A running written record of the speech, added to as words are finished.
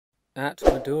At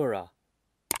Madhurā,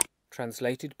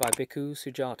 translated by Bhikkhu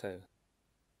Sujato.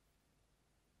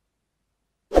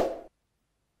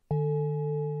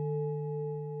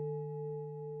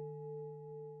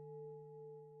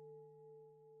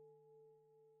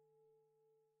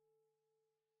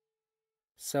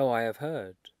 So I have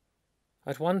heard.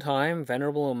 At one time,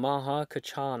 Venerable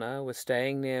Mahakachana was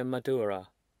staying near Madhurā,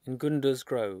 in Gunda's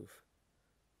grove.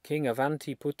 King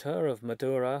Avantiputta of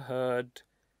Madhurā heard,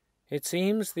 "It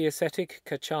seems the ascetic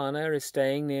Kachana is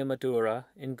staying near Madhurā,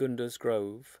 in Gunda's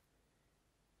grove.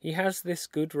 He has this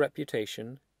good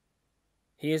reputation.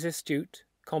 He is astute,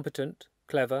 competent,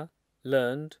 clever,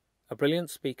 learned, a brilliant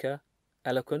speaker,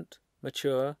 eloquent,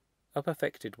 mature, a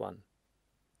perfected one.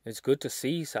 It's good to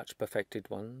see such perfected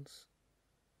ones."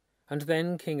 And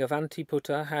then King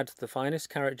Avantiputta had the finest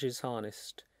carriages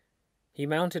harnessed. He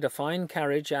mounted a fine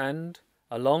carriage and,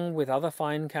 along with other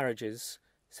fine carriages,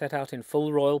 set out in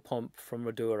full royal pomp from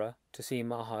Madhurā to see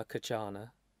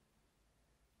Mahakachana.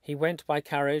 He went by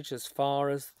carriage as far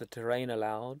as the terrain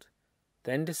allowed,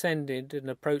 then descended and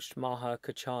approached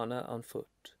Mahakachana on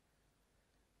foot.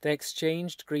 They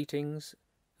exchanged greetings,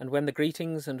 and when the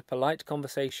greetings and polite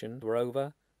conversation were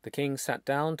over, the king sat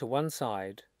down to one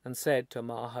side and said to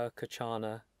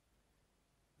Mahakachana,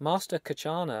 "Master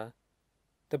Kachana,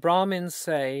 the Brahmins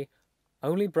say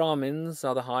only Brahmins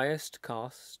are the highest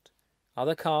caste,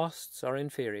 other castes are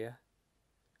inferior.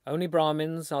 Only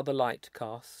Brahmins are the light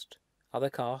caste, other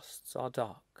castes are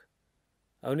dark.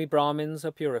 Only Brahmins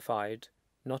are purified,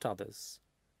 not others.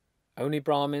 Only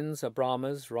Brahmins are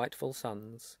Brahma's rightful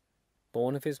sons,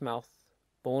 born of his mouth,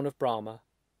 born of Brahma,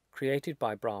 created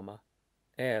by Brahma,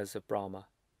 heirs of Brahma.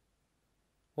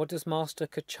 What does Master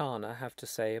Kachana have to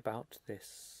say about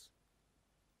this?"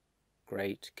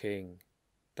 "Great king,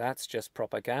 that's just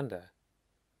propaganda.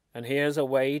 And here's a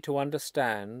way to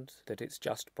understand that it's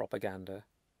just propaganda.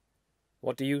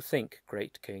 What do you think,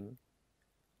 great king?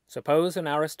 Suppose an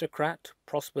aristocrat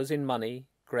prospers in money,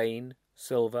 grain,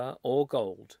 silver, or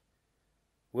gold.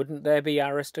 Wouldn't there be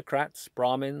aristocrats,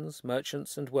 Brahmins,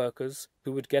 merchants and workers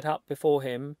who would get up before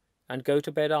him and go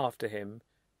to bed after him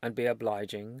and be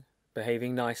obliging,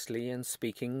 behaving nicely and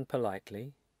speaking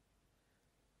politely?"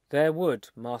 "There would,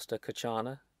 Master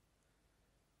Kachana."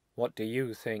 "What do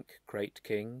you think, great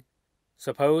king?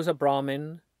 Suppose a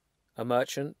Brahmin, a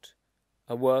merchant,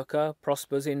 a worker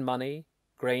prospers in money,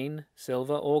 grain,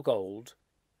 silver or gold.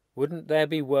 Wouldn't there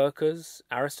be workers,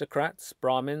 aristocrats,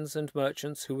 Brahmins and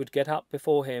merchants who would get up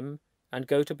before him and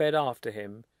go to bed after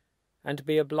him and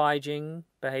be obliging,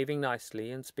 behaving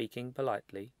nicely and speaking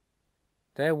politely?"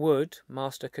 "There would,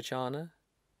 Master Kachana."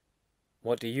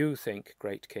 "What do you think,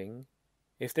 great king?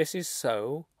 If this is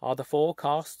so, are the four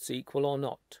castes equal or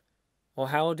not? Or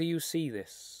how do you see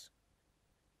this?"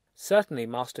 "Certainly,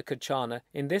 Master Kachana,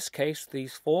 in this case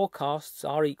these four castes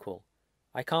are equal.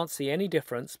 I can't see any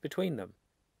difference between them."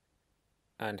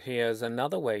 "And here's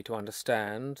another way to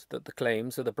understand that the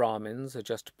claims of the Brahmins are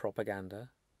just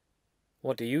propaganda.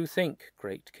 What do you think,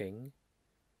 great king?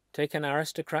 Take an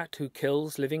aristocrat who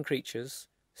kills living creatures,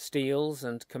 steals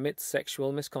and commits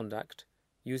sexual misconduct,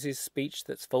 uses speech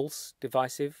that's false,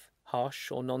 divisive,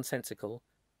 harsh or nonsensical,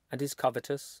 and is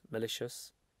covetous,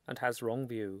 malicious, and has wrong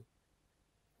view.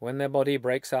 When their body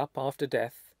breaks up after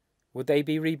death, would they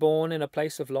be reborn in a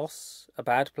place of loss, a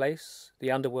bad place,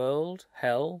 the underworld,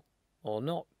 hell, or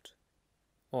not?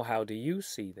 Or how do you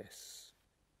see this?"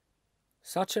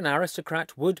 "Such an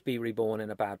aristocrat would be reborn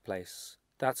in a bad place.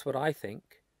 That's what I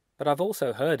think. But I've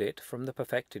also heard it from the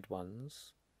perfected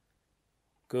ones."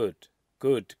 "Good,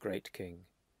 good, great king.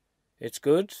 It's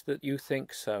good that you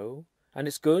think so, and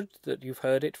it's good that you've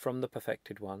heard it from the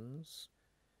perfected ones.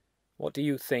 What do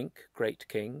you think, great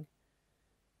king?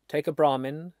 Take a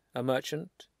Brahmin, a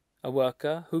merchant, a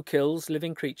worker who kills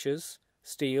living creatures,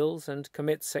 steals and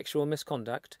commits sexual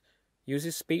misconduct,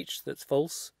 uses speech that's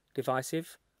false,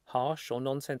 divisive, harsh or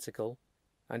nonsensical,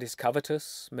 and is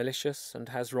covetous, malicious, and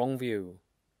has wrong view.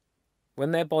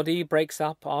 When their body breaks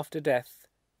up after death,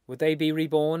 would they be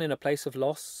reborn in a place of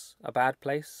loss, a bad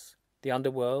place, the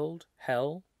underworld,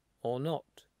 hell, or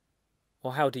not?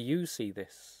 Or how do you see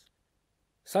this?"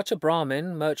 "Such a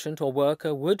Brahmin, merchant or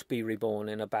worker would be reborn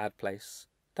in a bad place.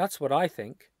 That's what I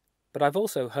think, but I've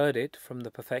also heard it from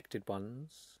the perfected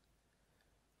ones."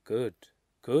 "Good,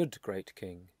 good, great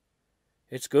king.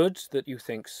 It's good that you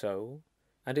think so,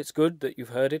 and it's good that you've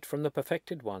heard it from the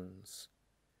perfected ones.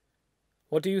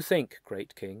 What do you think,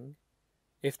 great king?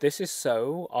 If this is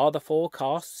so, are the four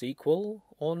castes equal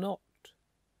or not?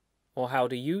 Or how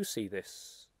do you see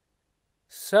this?"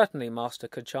 "Certainly, Master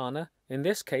Kachana, in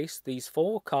this case these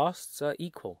four castes are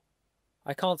equal.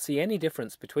 I can't see any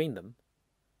difference between them."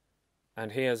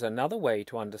 And here's another way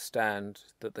to understand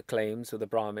that the claims of the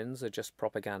Brahmins are just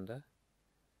propaganda.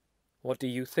 What do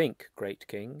you think, great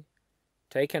king?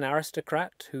 Take an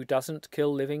aristocrat who doesn't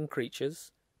kill living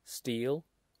creatures, steal,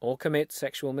 or commit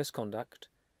sexual misconduct.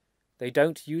 They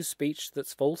don't use speech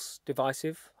that's false,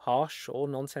 divisive, harsh, or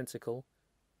nonsensical,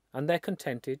 and they're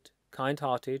contented,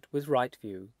 kind-hearted, with right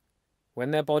view.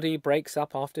 When their body breaks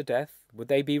up after death, would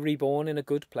they be reborn in a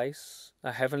good place,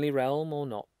 a heavenly realm, or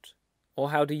not?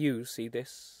 Or how do you see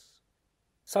this?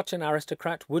 Such an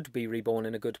aristocrat would be reborn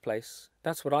in a good place,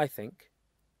 that's what I think,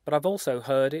 but I've also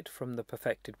heard it from the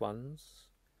perfected ones.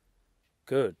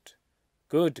 Good,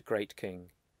 good, great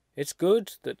king. It's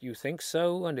good that you think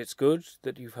so, and it's good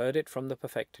that you've heard it from the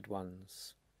perfected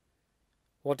ones.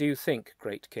 What do you think,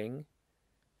 great king?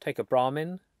 Take a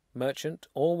Brahmin, merchant,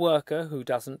 or worker who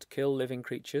doesn't kill living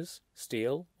creatures,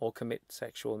 steal, or commit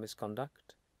sexual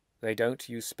misconduct. They don't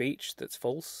use speech that's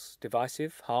false,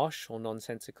 divisive, harsh, or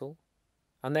nonsensical,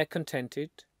 and they're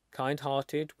contented,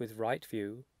 kind-hearted, with right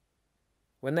view.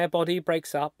 When their body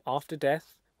breaks up after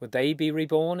death, would they be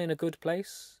reborn in a good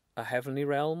place, a heavenly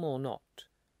realm, or not?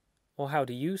 Or how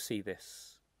do you see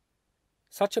this?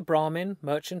 Such a Brahmin,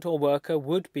 merchant, or worker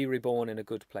would be reborn in a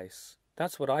good place.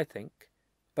 That's what I think.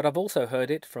 But I've also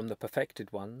heard it from the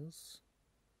perfected ones.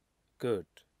 Good,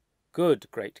 good,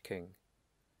 great king.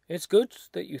 It's good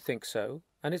that you think so,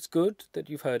 and it's good that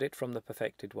you've heard it from the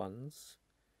perfected ones.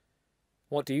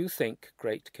 What do you think,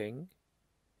 great king?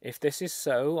 If this is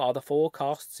so, are the four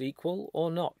castes equal or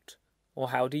not? Or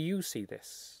how do you see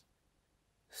this?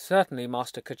 Certainly,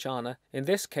 Master Kachana, in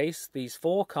this case these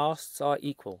four castes are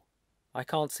equal. I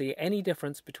can't see any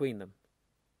difference between them.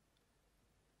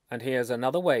 And here's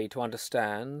another way to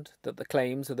understand that the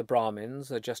claims of the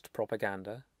Brahmins are just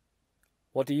propaganda.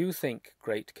 What do you think,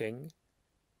 great king?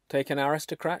 Take an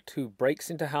aristocrat who breaks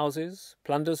into houses,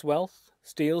 plunders wealth,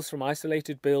 steals from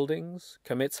isolated buildings,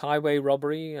 commits highway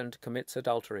robbery, and commits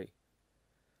adultery.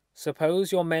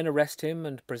 Suppose your men arrest him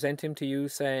and present him to you,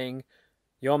 saying,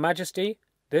 "Your Majesty,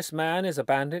 this man is a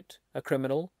bandit, a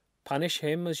criminal. Punish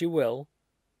him as you will."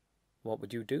 What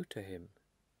would you do to him?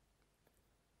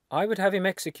 I would have him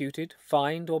executed,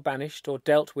 fined, or banished, or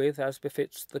dealt with as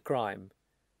befits the crime.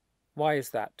 Why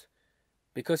is that?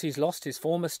 Because he's lost his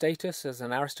former status as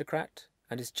an aristocrat,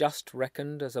 and is just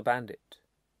reckoned as a bandit.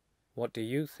 What do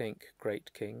you think,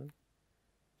 great king?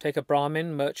 Take a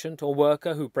Brahmin, merchant, or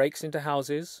worker who breaks into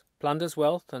houses, plunders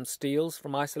wealth, and steals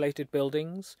from isolated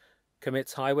buildings,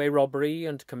 commits highway robbery,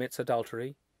 and commits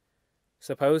adultery.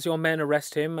 Suppose your men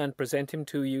arrest him and present him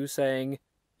to you, saying,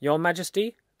 "Your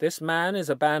Majesty, this man is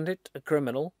a bandit, a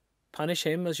criminal. Punish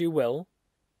him as you will."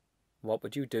 What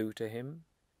would you do to him?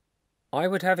 I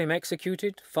would have him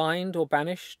executed, fined, or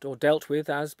banished, or dealt with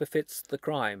as befits the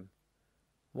crime.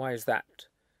 Why is that?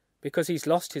 Because he's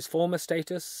lost his former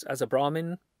status as a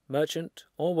Brahmin, merchant,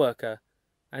 or worker,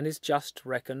 and is just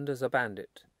reckoned as a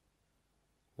bandit.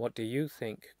 What do you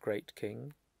think, great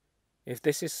king? If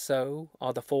this is so,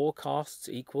 are the four castes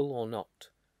equal or not?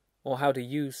 Or how do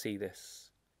you see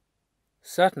this?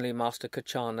 Certainly, Master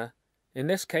Kachana. In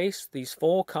this case, these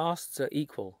four castes are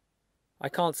equal. I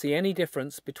can't see any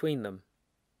difference between them.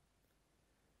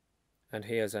 And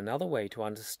here's another way to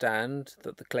understand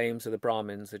that the claims of the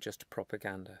Brahmins are just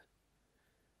propaganda.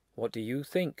 What do you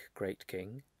think, great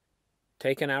king?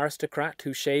 Take an aristocrat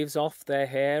who shaves off their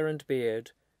hair and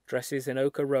beard, dresses in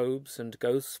ochre robes, and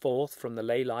goes forth from the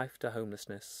lay life to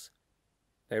homelessness.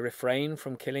 They refrain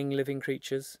from killing living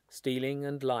creatures, stealing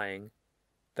and lying.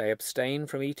 They abstain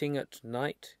from eating at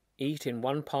night, eat in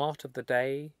one part of the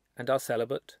day, and are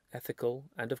celibate, ethical,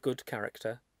 and of good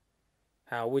character.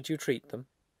 How would you treat them?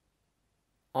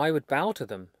 I would bow to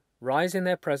them, rise in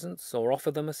their presence, or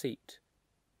offer them a seat.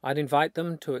 I'd invite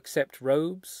them to accept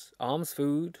robes, alms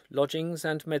food, lodgings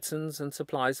and medicines and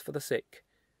supplies for the sick,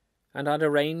 and I'd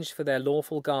arrange for their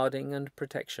lawful guarding and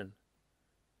protection.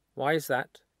 Why is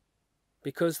that?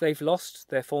 Because they've lost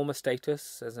their former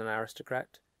status as an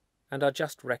aristocrat, and are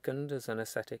just reckoned as an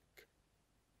ascetic.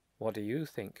 What do you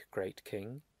think, great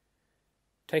king?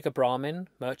 Take a Brahmin,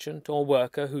 merchant, or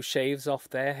worker who shaves off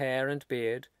their hair and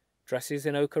beard, dresses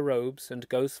in ochre robes, and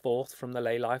goes forth from the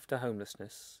lay life to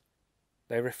homelessness.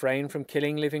 They refrain from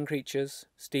killing living creatures,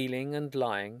 stealing and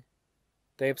lying.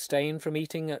 They abstain from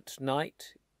eating at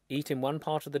night, eat in one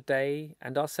part of the day,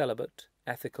 and are celibate,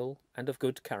 ethical, and of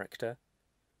good character.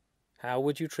 How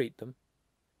would you treat them?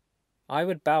 I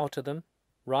would bow to them,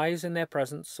 rise in their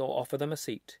presence, or offer them a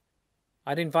seat.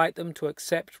 I'd invite them to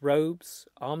accept robes,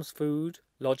 alms food,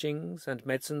 lodgings, and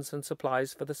medicines and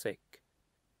supplies for the sick,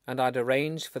 and I'd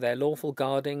arrange for their lawful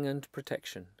guarding and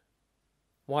protection.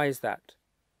 Why is that?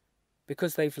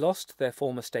 because they've lost their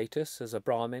former status as a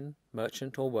Brahmin,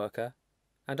 merchant or worker,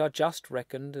 and are just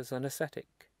reckoned as an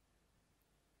ascetic.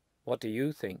 What do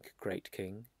you think, great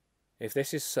king? If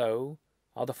this is so,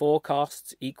 are the 4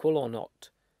 castes equal or not,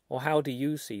 or how do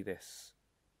you see this?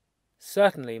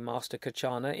 Certainly, Master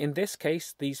Kachana, in this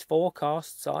case these 4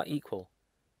 castes are equal.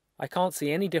 I can't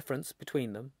see any difference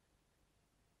between them.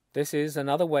 This is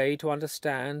another way to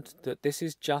understand that this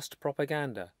is just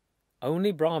propaganda.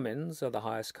 Only Brahmins are the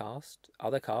highest caste,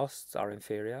 other castes are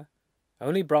inferior.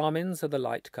 Only Brahmins are the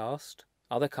light caste,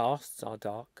 other castes are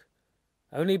dark.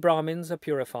 Only Brahmins are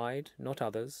purified, not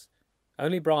others.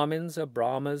 Only Brahmins are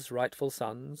Brahma's rightful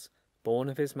sons, born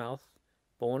of his mouth,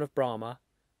 born of Brahma,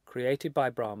 created by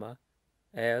Brahma,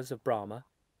 heirs of Brahma.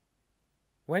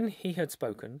 When he had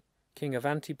spoken, King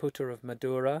Avantiputta of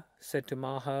Madhurā said to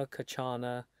Maha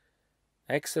Kachana,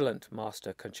 "Excellent,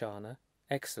 Master Kachana,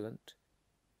 excellent,"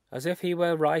 as if he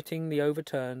were righting the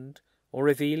overturned, or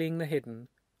revealing the hidden,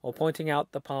 or pointing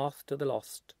out the path to the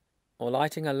lost, or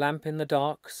lighting a lamp in the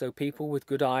dark so people with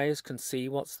good eyes can see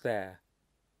what's there.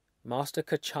 Master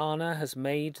Kachana has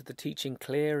made the teaching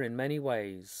clear in many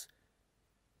ways.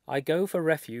 I go for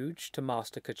refuge to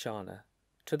Master Kachana,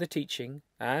 to the teaching,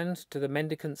 and to the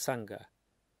mendicant Sangha.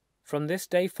 From this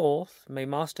day forth may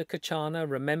Master Kachana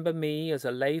remember me as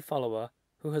a lay follower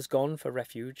who has gone for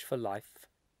refuge for life.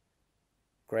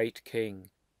 Great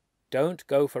King, don't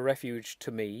go for refuge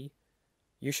to me.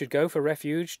 You should go for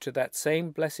refuge to that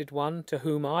same Blessed One to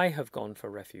whom I have gone for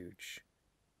refuge.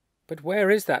 But where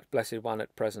is that Blessed One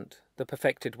at present, the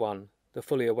perfected one, the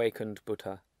fully awakened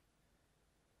Buddha?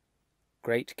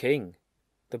 Great King,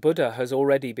 the Buddha has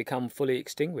already become fully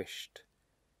extinguished.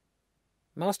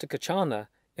 Master Kachana,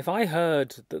 if I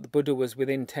heard that the Buddha was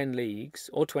within 10 leagues,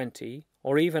 or 20,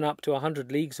 or even up to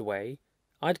 100 leagues away,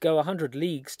 I'd go 100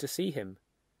 leagues to see him.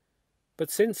 But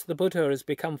since the Buddha has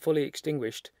become fully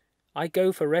extinguished, I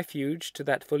go for refuge to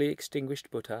that fully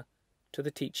extinguished Buddha, to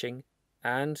the teaching,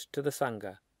 and to the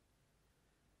Sangha.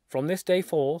 From this day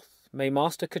forth, may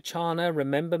Master Kachana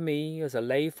remember me as a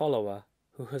lay follower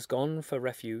who has gone for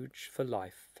refuge for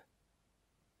life.